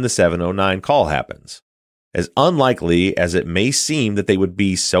 and then the 7:09 call happens. As unlikely as it may seem that they would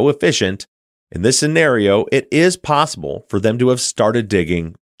be so efficient, in this scenario, it is possible for them to have started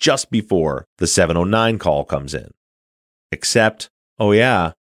digging just before the 7:09 call comes in. Except, oh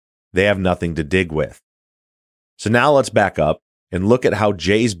yeah, they have nothing to dig with. So now let's back up and look at how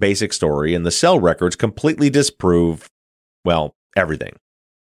Jay's basic story and the cell records completely disprove, well, everything.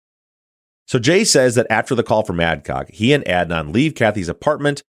 So Jay says that after the call from Adcock, he and Adnan leave Kathy's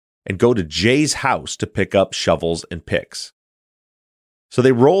apartment and go to Jay's house to pick up shovels and picks. So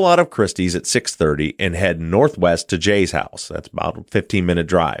they roll out of Christie's at 6:30 and head northwest to Jay's house. That's about a 15-minute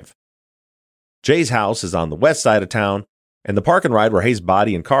drive. Jay's house is on the west side of town, and the park and ride where Hayes'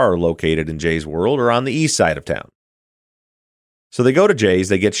 body and car are located in Jay's world are on the east side of town. So they go to Jay's,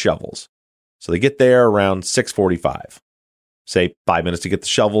 they get shovels. So they get there around 6:45. Say 5 minutes to get the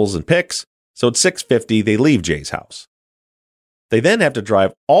shovels and picks. So at 6:50, they leave Jay's house. They then have to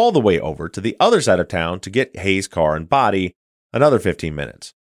drive all the way over to the other side of town to get Hayes' car and body, another 15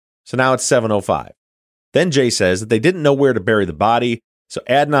 minutes. So now it's 7:05. Then Jay says that they didn't know where to bury the body, so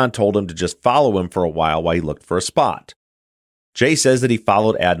Adnan told him to just follow him for a while he looked for a spot. Jay says that he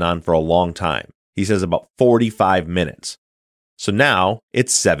followed Adnan for a long time. He says about 45 minutes. So now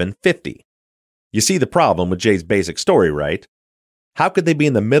it's 7:50. You see the problem with Jay's basic story, right? How could they be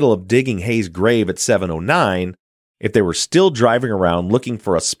in the middle of digging Hayes' grave at 7:09 if they were still driving around looking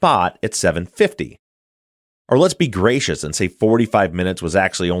for a spot at 7:50? Or let's be gracious and say 45 minutes was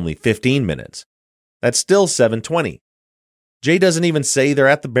actually only 15 minutes. That's still 7:20. Jay doesn't even say they're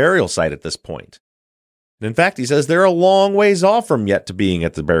at the burial site at this point. And in fact, he says they're a long ways off from yet to being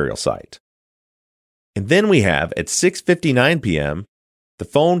at the burial site. And then we have, at 6:59 p.m., the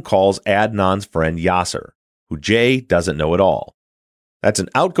phone calls Adnan's friend Yasser, who Jay doesn't know at all. That's an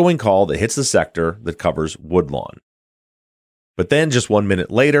outgoing call that hits the sector that covers Woodlawn. But then just 1 minute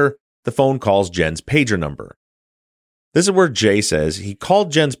later, the phone calls Jen's pager number. This is where Jay says he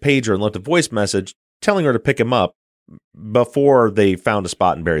called Jen's pager and left a voice message telling her to pick him up before they found a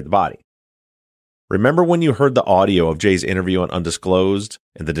spot and buried the body. Remember when you heard the audio of Jay's interview on Undisclosed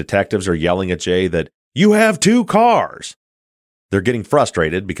and the detectives are yelling at Jay that, "You have 2 cars"? They're getting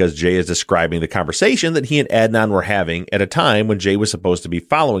frustrated because Jay is describing the conversation that he and Adnan were having at a time when Jay was supposed to be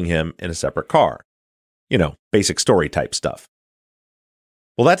following him in a separate car. You know, basic story type stuff.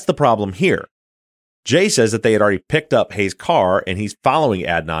 Well, that's the problem here. Jay says that they had already picked up Hayes' car and he's following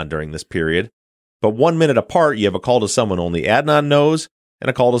Adnan during this period, but 1 minute apart, you have a call to someone only Adnan knows and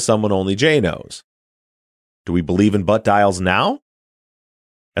a call to someone only Jay knows. Do we believe in butt dials now?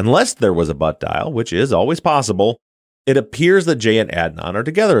 Unless there was a butt dial, which is always possible, it appears that Jay and Adnan are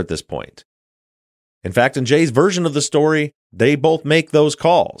together at this point. In fact, in Jay's version of the story, they both make those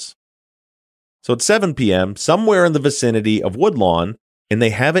calls. So at 7 p.m., somewhere in the vicinity of Woodlawn, and they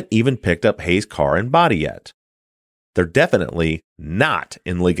haven't even picked up Hayes' car and body yet. They're definitely not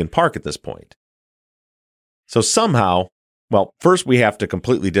in Leakin Park at this point. So somehow, well, first we have to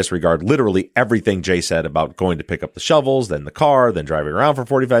completely disregard literally everything Jay said about going to pick up the shovels, then the car, then driving around for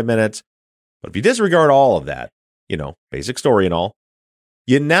 45 minutes. But if you disregard all of that, you know, basic story and all,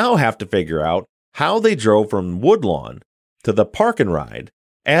 you now have to figure out how they drove from Woodlawn to the park and ride.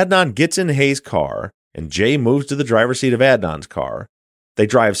 Adnan gets in Hayes' car, and Jay moves to the driver's seat of Adnan's car. They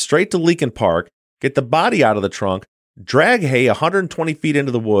drive straight to Leakin Park, get the body out of the trunk, drag Hay 120 feet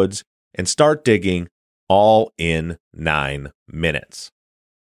into the woods, and start digging, all in 9 minutes.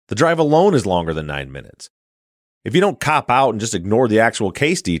 The drive alone is longer than 9 minutes. If you don't cop out and just ignore the actual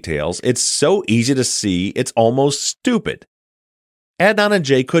case details, it's so easy to see it's almost stupid. Adnan and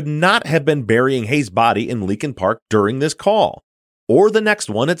Jay could not have been burying Hayes' body in Leakin Park during this call, or the next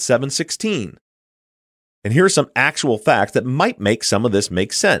one at 7:16. And here are some actual facts that might make some of this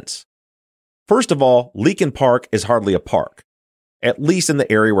make sense. First of all, Leakin Park is hardly a park, at least in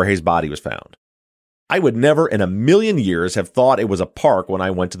the area where Hay's body was found. I would never in a million years have thought it was a park when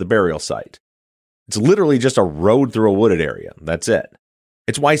I went to the burial site. It's literally just a road through a wooded area. That's it.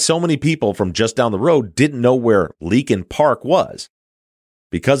 It's why so many people from just down the road didn't know where Leakin Park was,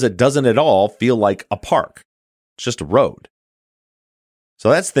 because it doesn't at all feel like a park. It's just a road. So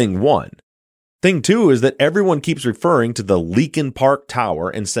that's thing one. Thing two is that everyone keeps referring to the Leakin Park Tower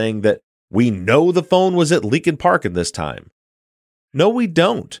and saying that we know the phone was at Leakin Park at this time. No, we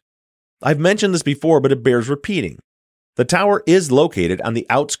don't. I've mentioned this before, but it bears repeating. The tower is located on the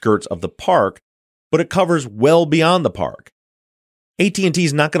outskirts of the park, but it covers well beyond the park. AT&T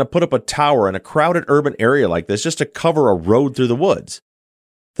is not going to put up a tower in a crowded urban area like this just to cover a road through the woods.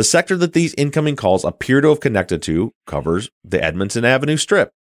 The sector that these incoming calls appear to have connected to covers the Edmondson Avenue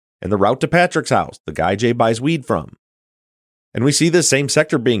Strip and the route to Patrick's house, the guy Jay buys weed from. And we see this same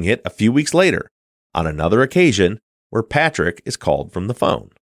sector being hit a few weeks later, on another occasion where Patrick is called from the phone.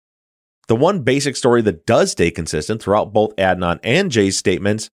 The one basic story that does stay consistent throughout both Adnan and Jay's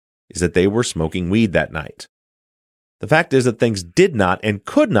statements is that they were smoking weed that night. The fact is that things did not and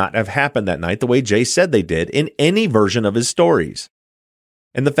could not have happened that night the way Jay said they did in any version of his stories.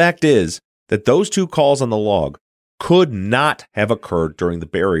 And the fact is that those two calls on the log could not have occurred during the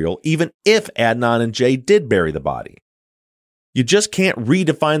burial, even if Adnan and Jay did bury the body. You just can't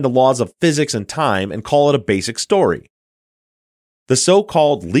redefine the laws of physics and time and call it a basic story. The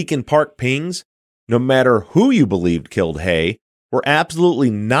so-called Leakin Park pings, no matter who you believed killed Hay, were absolutely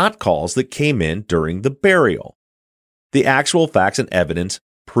not calls that came in during the burial. The actual facts and evidence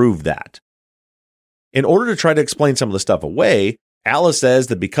prove that. In order to try to explain some of the stuff away, Alice says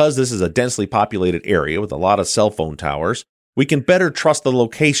that because this is a densely populated area with a lot of cell phone towers, we can better trust the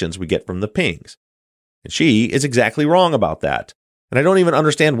locations we get from the pings. And she is exactly wrong about that. And I don't even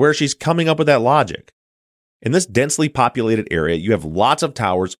understand where she's coming up with that logic. In this densely populated area, you have lots of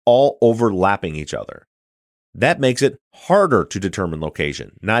towers all overlapping each other. That makes it harder to determine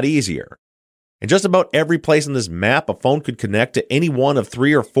location, not easier. And just about every place on this map, a phone could connect to any one of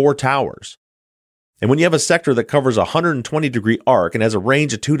 3 or 4 towers. And when you have a sector that covers a 120-degree arc and has a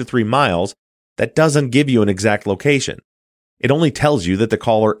range of 2 to 3 miles, that doesn't give you an exact location. It only tells you that the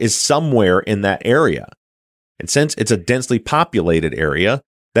caller is somewhere in that area. And since it's a densely populated area,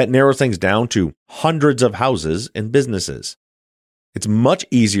 that narrows things down to hundreds of houses and businesses. It's much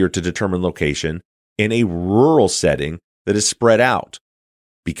easier to determine location in a rural setting that is spread out,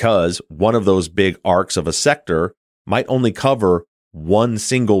 because one of those big arcs of a sector might only cover one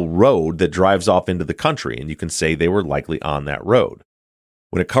single road that drives off into the country, and you can say they were likely on that road.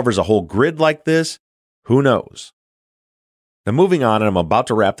 When it covers a whole grid like this, who knows? Now moving on, and I'm about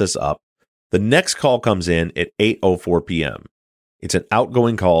to wrap this up, the next call comes in at 8:04 p.m. It's an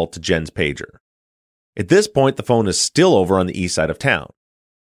outgoing call to Jen's pager. At this point, the phone is still over on the east side of town.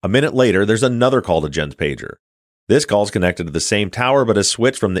 A minute later, there's another call to Jen's pager. This call is connected to the same tower, but has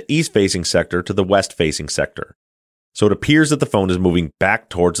switched from the east-facing sector to the west-facing sector. So it appears that the phone is moving back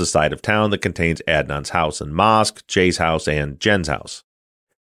towards the side of town that contains Adnan's house and mosque, Jay's house, and Jen's house.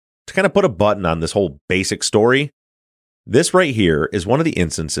 To kind of put a button on this whole basic story, this right here is one of the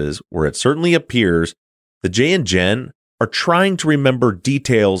instances where it certainly appears that Jay and Jen are trying to remember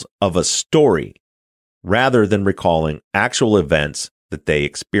details of a story rather than recalling actual events that they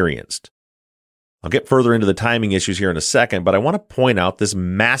experienced. I'll get further into the timing issues here in a second, but I want to point out this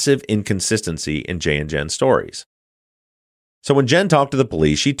massive inconsistency in Jay and Jen's stories. So when Jen talked to the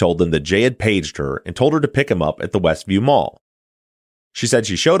police, she told them that Jay had paged her and told her to pick him up at the Westview Mall. She said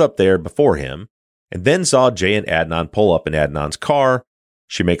she showed up there before him and then saw Jay and Adnan pull up in Adnan's car.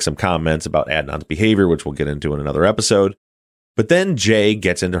 She makes some comments about Adnan's behavior, which we'll get into in another episode. But then Jay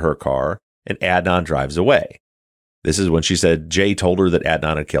gets into her car and Adnan drives away. This is when she said Jay told her that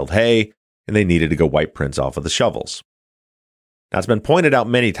Adnan had killed Hay and they needed to go wipe prints off of the shovels. Now, it's been pointed out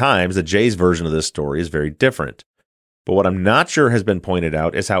many times that Jay's version of this story is very different. But what I'm not sure has been pointed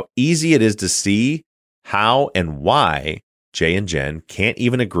out is how easy it is to see how and why Jay and Jen can't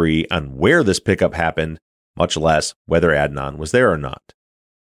even agree on where this pickup happened, much less whether Adnan was there or not.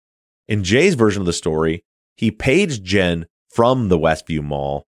 In Jay's version of the story, he paged Jen from the Westview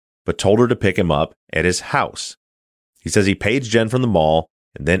Mall, but told her to pick him up at his house. He says he paged Jen from the mall,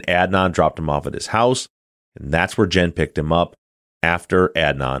 and then Adnan dropped him off at his house, and that's where Jen picked him up after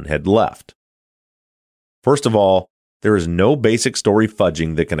Adnan had left. First of all, there is no basic story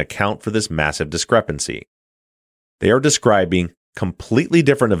fudging that can account for this massive discrepancy. They are describing completely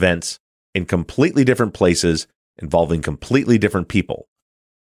different events in completely different places involving completely different people.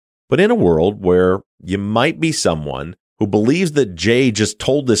 But in a world where you might be someone who believes that Jay just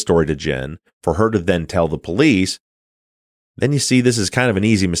told this story to Jen for her to then tell the police, then you see this is kind of an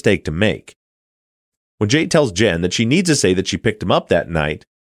easy mistake to make. When Jay tells Jen that she needs to say that she picked him up that night,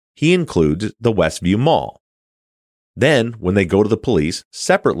 he includes the Westview Mall. Then, when they go to the police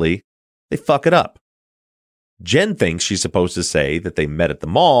separately, they fuck it up. Jen thinks she's supposed to say that they met at the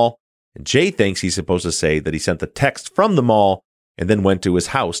mall, and Jay thinks he's supposed to say that he sent the text from the mall and then went to his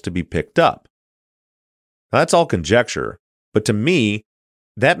house to be picked up. Now, that's all conjecture, but to me,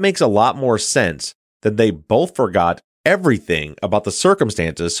 that makes a lot more sense that they both forgot everything about the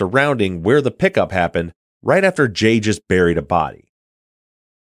circumstances surrounding where the pickup happened right after Jay just buried a body.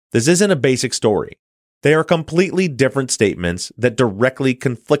 This isn't a basic story. They are completely different statements that directly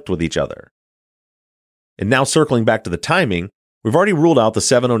conflict with each other. And now circling back to the timing, we've already ruled out the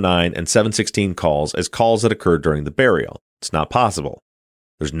 709 and 716 calls as calls that occurred during the burial. It's not possible.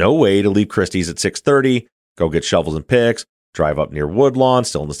 There's no way to leave Christie's at 6:30, go get shovels and picks, drive up near Woodlawn,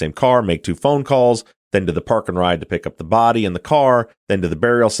 still in the same car, make 2 phone calls, then to the park and ride to pick up the body in the car, then to the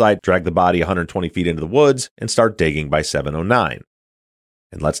burial site, drag the body 120 feet into the woods, and start digging by 7:09.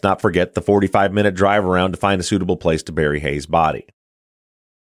 And let's not forget the 45-minute drive around to find a suitable place to bury Hayes' body.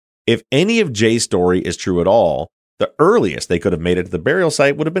 If any of Jay's story is true at all, the earliest they could have made it to the burial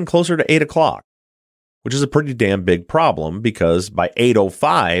site would have been closer to 8 o'clock, which is a pretty damn big problem because by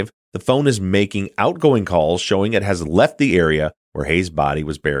 8:05, the phone is making outgoing calls showing it has left the area where Hayes' body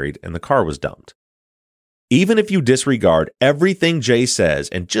was buried and the car was dumped. Even if you disregard everything Jay says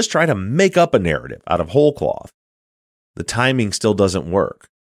and just try to make up a narrative out of whole cloth, the timing still doesn't work.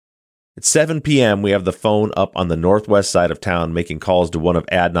 At 7 p.m., we have the phone up on the northwest side of town making calls to one of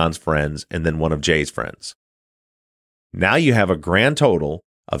Adnan's friends and then one of Jay's friends. Now you have a grand total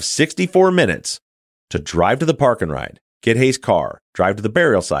of 64 minutes to drive to the park and ride, get Hayes' car, drive to the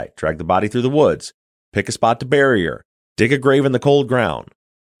burial site, drag the body through the woods, pick a spot to bury her, dig a grave in the cold ground,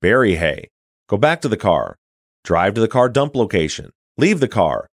 bury Hay, go back to the car, drive to the car dump location, leave the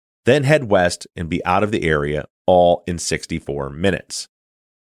car, then head west and be out of the area all in 64 minutes.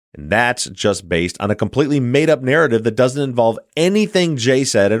 And that's just based on a completely made-up narrative that doesn't involve anything Jay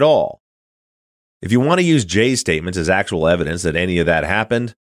said at all. If you want to use Jay's statements as actual evidence that any of that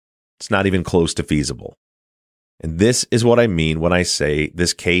happened, it's not even close to feasible. And this is what I mean when I say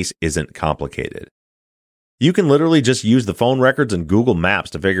this case isn't complicated. You can literally just use the phone records and Google Maps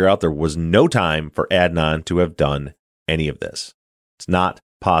to figure out there was no time for Adnan to have done any of this. It's not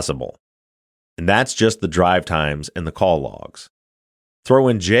possible. And that's just the drive times and the call logs. Throw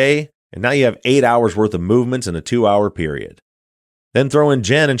in Jay, and now you have 8 hours worth of movements in a 2-hour period. Then throw in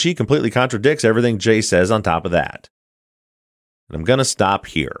Jen, and she completely contradicts everything Jay says on top of that. And I'm going to stop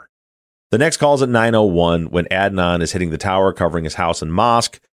here. The next call is at 9:01 when Adnan is hitting the tower covering his house and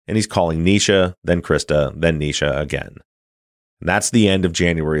mosque, and he's calling Nisha, then Krista, then Nisha again. And that's the end of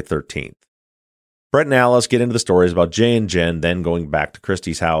January 13th. Brett and Alice get into the stories about Jay and Jen then going back to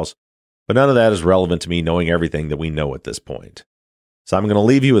Christie's house, but none of that is relevant to me knowing everything that we know at this point. So I'm going to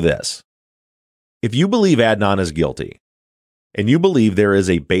leave you with this. If you believe Adnan is guilty, and you believe there is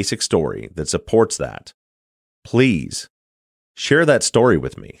a basic story that supports that, please share that story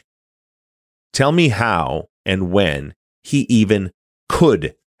with me. Tell me how and when he even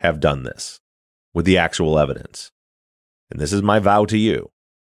could have done this with the actual evidence. And this is my vow to you.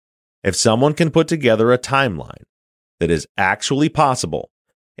 If someone can put together a timeline that is actually possible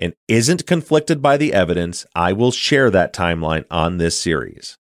and isn't conflicted by the evidence, I will share that timeline on this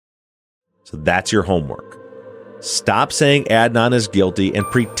series. So that's your homework. Stop saying Adnan is guilty and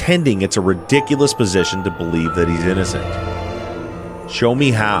pretending it's a ridiculous position to believe that he's innocent. Show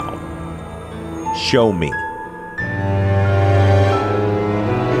me how. Show me.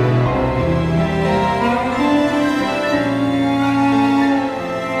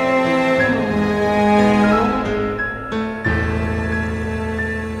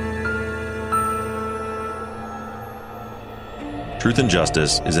 Truth and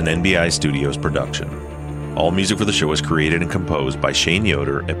Justice is an NBI Studios production. All music for the show is created and composed by Shane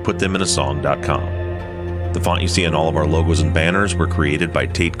Yoder at PutThemInASong.com. The font you see on all of our logos and banners were created by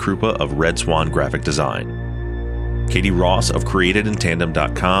Tate Krupa of Red Swan Graphic Design. Katie Ross of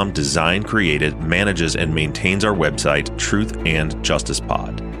CreatedInTandem.com design, created, manages, and maintains our website, Truth and Justice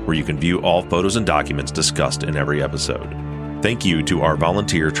Pod, where you can view all photos and documents discussed in every episode. Thank you to our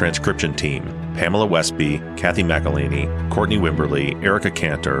volunteer transcription team, Pamela Westby, Kathy McElhaney, Courtney Wimberly, Erica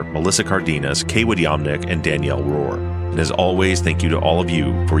Cantor, Melissa Cardenas, Kaywood Yomnick, and Danielle Rohr. And as always, thank you to all of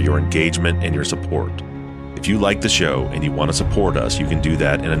you for your engagement and your support. If you like the show and you want to support us, you can do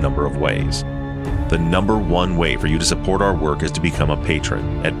that in a number of ways. The number one way for you to support our work is to become a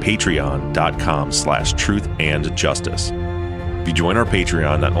patron at patreon.com/truthandjustice. If you join our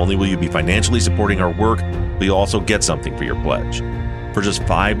Patreon, not only will you be financially supporting our work, but you'll also get something for your pledge. For just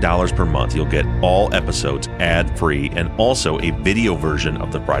 $5 per month, you'll get all episodes ad-free and also a video version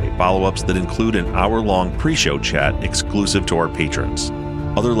of the Friday follow-ups that include an hour-long pre-show chat exclusive to our patrons.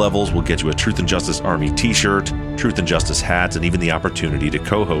 Other levels will get you a Truth and Justice Army t-shirt, Truth and Justice hats, and even the opportunity to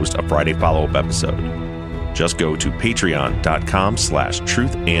co-host a Friday follow-up episode. Just go to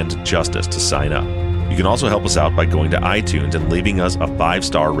patreon.com/truthandjustice to sign up. You can also help us out by going to iTunes and leaving us a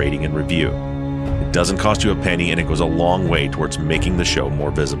 5-star rating and review. It doesn't cost you a penny, and it goes a long way towards making the show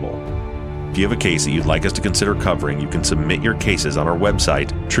more visible. If you have a case that you'd like us to consider covering, you can submit your cases on our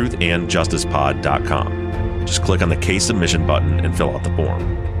website, truthandjusticepod.com. Just click on the case submission button and fill out the form.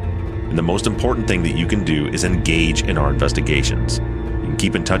 And the most important thing that you can do is engage in our investigations. You can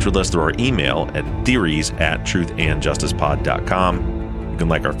keep in touch with us through our email at theories@truthandjusticepod.com. You can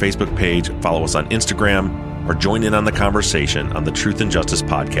like our Facebook page, follow us on Instagram, or join in on the conversation on the Truth and Justice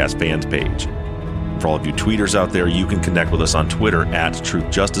Podcast fans page. For all of you tweeters out there, you can connect with us on Twitter at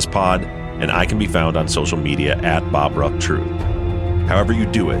TruthJusticePod, and I can be found on social media at BobRuffTruth. However you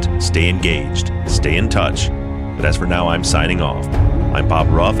do it, stay engaged, stay in touch. But as for now, I'm signing off. I'm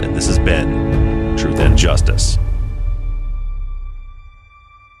Bob Ruff, and this has been Truth and Justice.